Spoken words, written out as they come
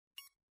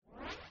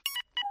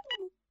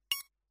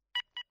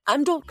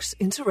Amdocs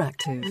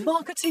Interactive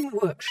Marketing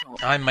Workshop.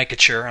 I'm Mike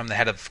Couture. I'm the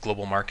head of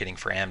global marketing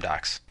for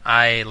Amdocs.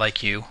 I,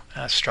 like you,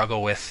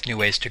 struggle with new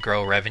ways to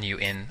grow revenue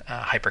in a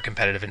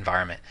hyper-competitive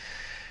environment.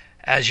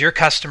 As your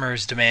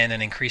customers demand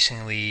an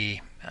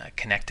increasingly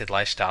connected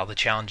lifestyle, the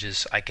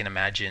challenges I can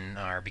imagine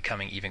are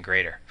becoming even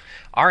greater.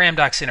 Our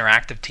Amdocs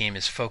Interactive team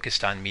is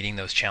focused on meeting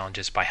those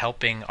challenges by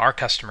helping our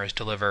customers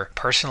deliver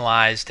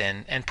personalized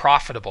and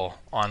profitable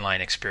online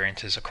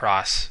experiences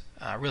across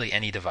really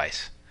any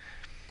device.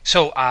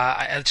 So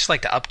I'd just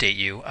like to update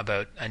you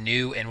about a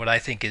new and what I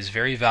think is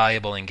very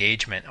valuable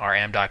engagement our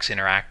Amdocs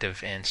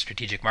Interactive and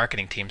strategic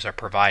marketing teams are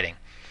providing.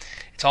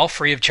 It's all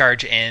free of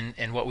charge,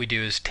 and what we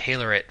do is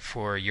tailor it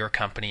for your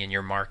company and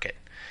your market.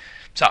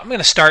 So I'm going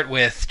to start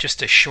with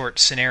just a short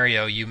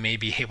scenario you may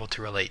be able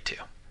to relate to.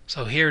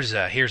 So here's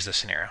the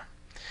scenario.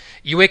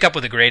 You wake up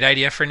with a great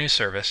idea for a new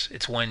service.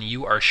 It's one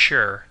you are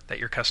sure that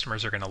your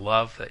customers are going to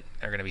love, that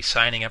they're going to be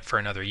signing up for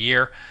another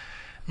year.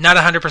 Not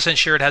 100%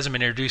 sure it hasn't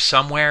been introduced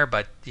somewhere,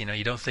 but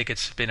you don't think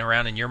it's been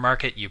around in your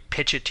market. You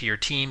pitch it to your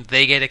team.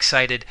 They get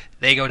excited.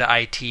 They go to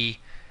IT.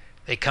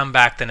 They come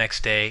back the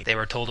next day. They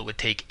were told it would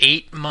take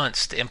 8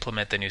 months to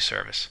implement the new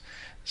service.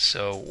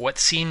 So what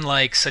seemed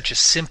like such a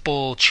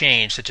simple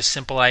change, such a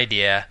simple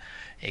idea,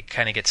 it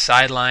kind of gets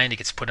sidelined. It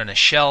gets put on a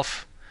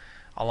shelf,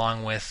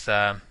 along with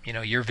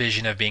your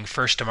vision of being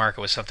first to market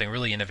with something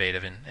really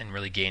innovative and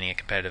really gaining a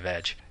competitive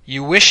edge.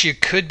 You wish you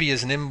could be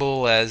as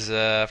nimble as,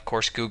 of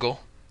course, Google.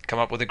 Come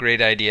up with a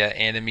great idea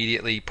and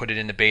immediately put it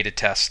into beta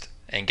test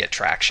and get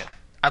traction.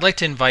 I'd like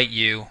to invite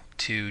you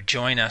to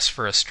join us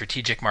for a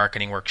strategic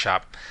marketing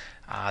workshop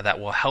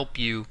that will help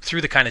you through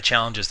the kind of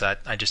challenges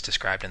that I just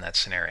described in that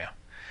scenario.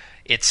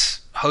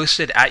 It's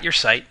hosted at your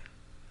site,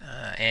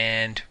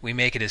 and we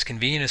make it as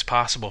convenient as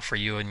possible for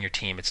you and your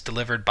team. It's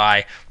delivered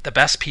by the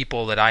best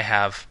people that I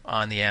have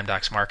on the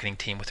Amdocs marketing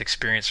team with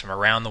experience from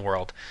around the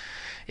world.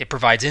 It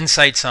provides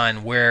insights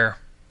on where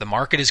the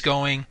market is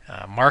going,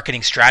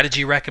 marketing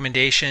strategy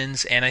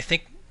recommendations, and I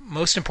think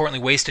most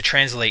importantly, ways to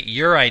translate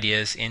your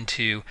ideas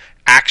into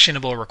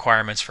actionable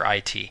requirements for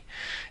IT.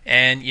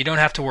 And you don't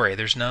have to worry.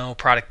 There's no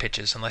product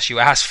pitches unless you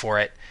ask for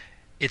it.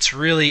 It's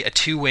really a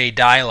two-way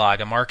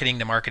dialogue, a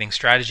marketing-to-marketing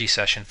strategy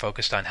session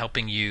focused on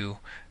helping you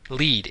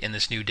lead in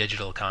this new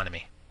digital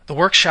economy. The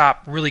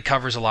workshop really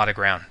covers a lot of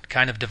ground,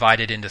 kind of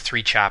divided into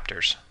 3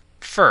 chapters.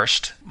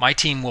 First, my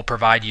team will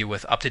provide you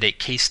with up-to-date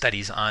case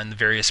studies on the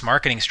various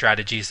marketing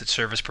strategies that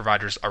service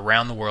providers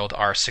around the world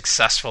are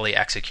successfully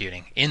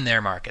executing in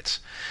their markets.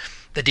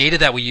 The data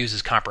that we use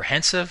is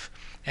comprehensive,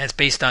 and it's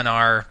based on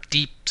our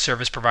deep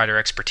service provider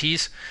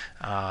expertise,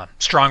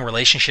 strong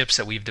relationships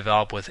that we've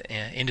developed with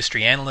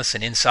industry analysts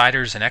and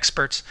insiders and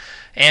experts,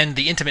 and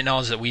the intimate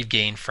knowledge that we've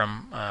gained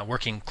from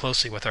working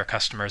closely with our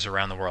customers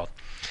around the world.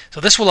 So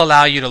this will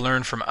allow you to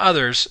learn from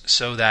others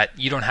so that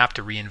you don't have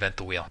to reinvent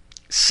the wheel.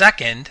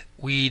 Second,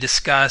 we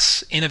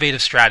discuss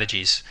innovative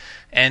strategies.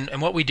 And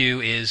what we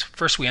do is,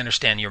 first we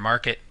understand your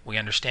market. We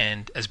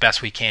understand as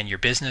best we can your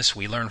business.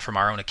 We learn from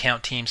our own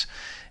account teams.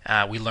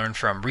 We learn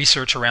from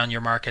research around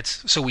your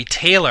markets. So we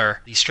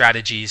tailor these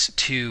strategies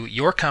to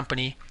your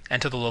company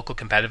and to the local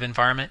competitive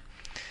environment.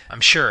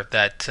 I'm sure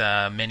that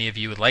many of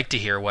you would like to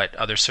hear what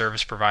other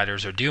service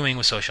providers are doing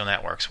with social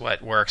networks,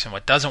 what works and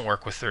what doesn't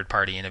work with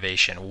third-party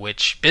innovation,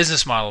 which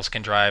business models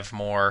can drive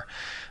more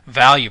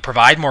value,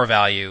 provide more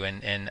value,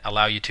 and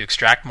allow you to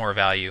extract more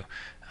value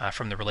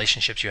from the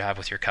relationships you have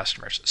with your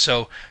customers.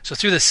 So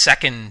through the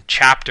second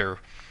chapter,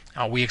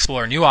 we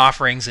explore new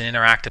offerings and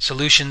interactive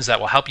solutions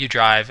that will help you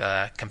drive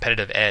a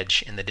competitive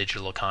edge in the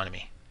digital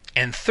economy.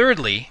 And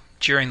thirdly,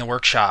 during the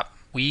workshop,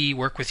 we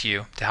work with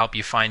you to help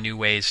you find new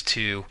ways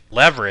to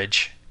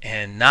leverage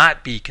and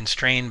not be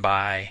constrained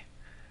by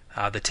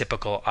the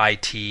typical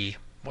IT,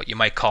 what you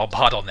might call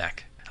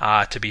bottleneck.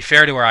 To be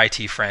fair to our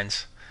IT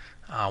friends,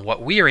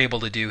 what we are able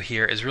to do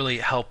here is really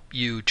help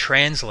you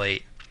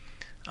translate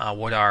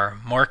what are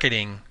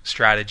marketing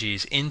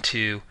strategies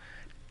into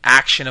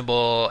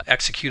actionable,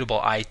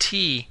 executable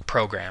IT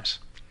programs.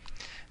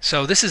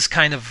 So this is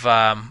kind of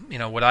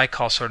what I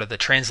call sort of the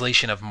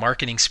translation of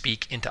marketing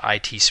speak into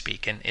IT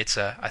speak, and it's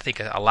I think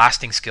a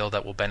lasting skill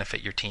that will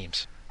benefit your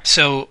teams.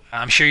 So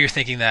I'm sure you're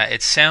thinking that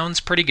it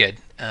sounds pretty good,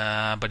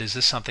 but is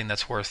this something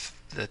that's worth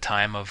the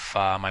time of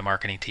my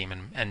marketing team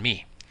and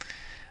me?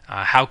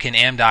 How can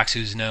Amdocs,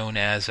 who's known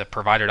as a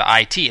provider to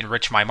IT,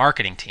 enrich my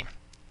marketing team?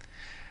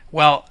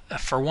 Well,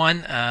 for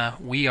one,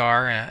 we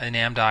are in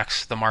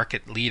Amdocs the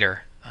market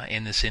leader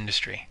in this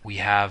industry. We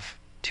have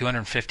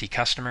 250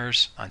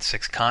 customers on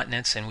 6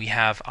 continents, and we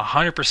have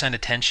 100%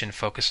 attention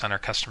focused on our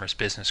customers'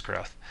 business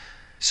growth.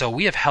 So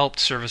we have helped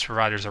service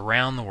providers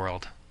around the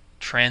world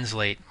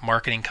translate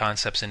marketing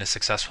concepts into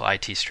successful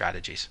IT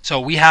strategies.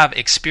 So we have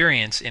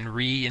experience in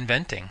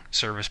reinventing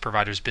service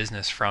providers'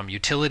 business from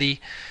utility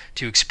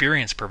to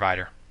experience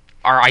provider.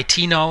 Our IT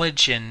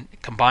knowledge, and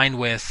combined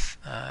with,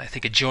 I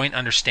think, a joint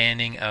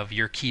understanding of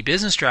your key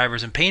business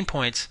drivers and pain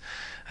points,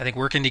 I think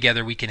working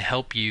together we can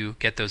help you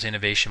get those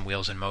innovation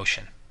wheels in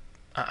motion.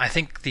 I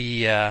think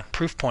the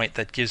proof point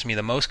that gives me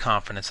the most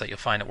confidence that you'll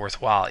find it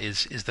worthwhile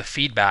is the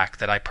feedback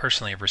that I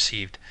personally have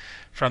received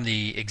from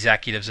the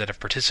executives that have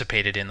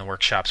participated in the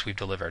workshops we've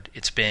delivered.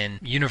 It's been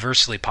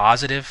universally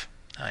positive,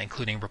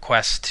 including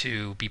requests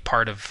to be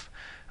part of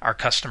our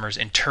customers'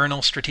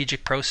 internal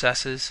strategic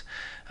processes.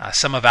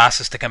 Some have asked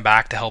us to come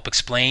back to help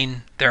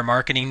explain their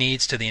marketing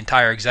needs to the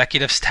entire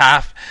executive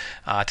staff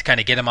to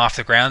kind of get them off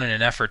the ground in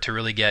an effort to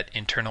really get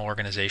internal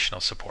organizational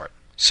support.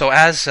 So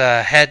as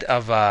head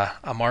of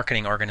a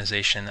marketing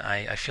organization,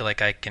 I feel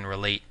like I can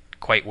relate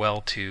quite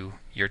well to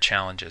your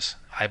challenges.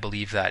 I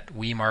believe that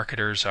we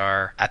marketers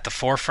are at the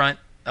forefront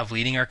of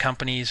leading our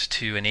companies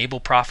to enable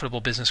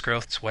profitable business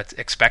growth. It's what's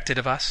expected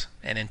of us.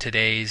 And in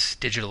today's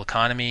digital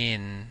economy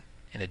and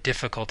in a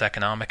difficult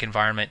economic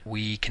environment,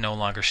 we can no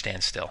longer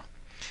stand still.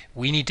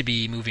 We need to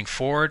be moving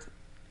forward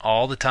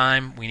all the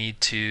time. We need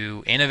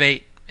to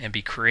innovate and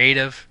be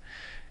creative.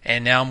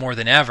 And now more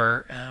than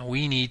ever,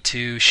 we need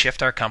to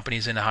shift our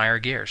companies into higher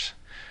gears.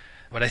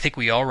 But I think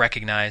we all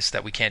recognize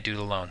that we can't do it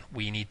alone.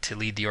 We need to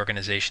lead the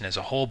organization as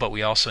a whole, but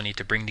we also need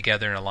to bring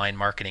together and align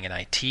marketing and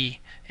IT,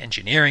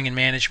 engineering and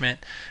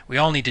management. We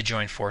all need to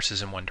join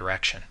forces in one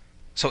direction.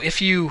 So if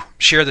you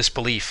share this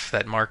belief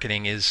that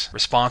marketing is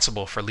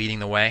responsible for leading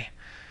the way,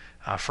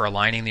 for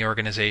aligning the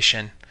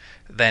organization,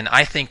 then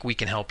I think we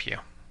can help you.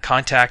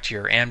 Contact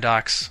your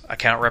Amdocs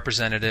account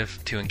representative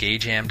to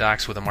engage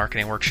Amdocs with a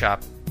marketing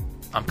workshop.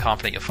 I'm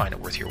confident you'll find it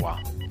worth your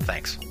while.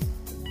 Thanks.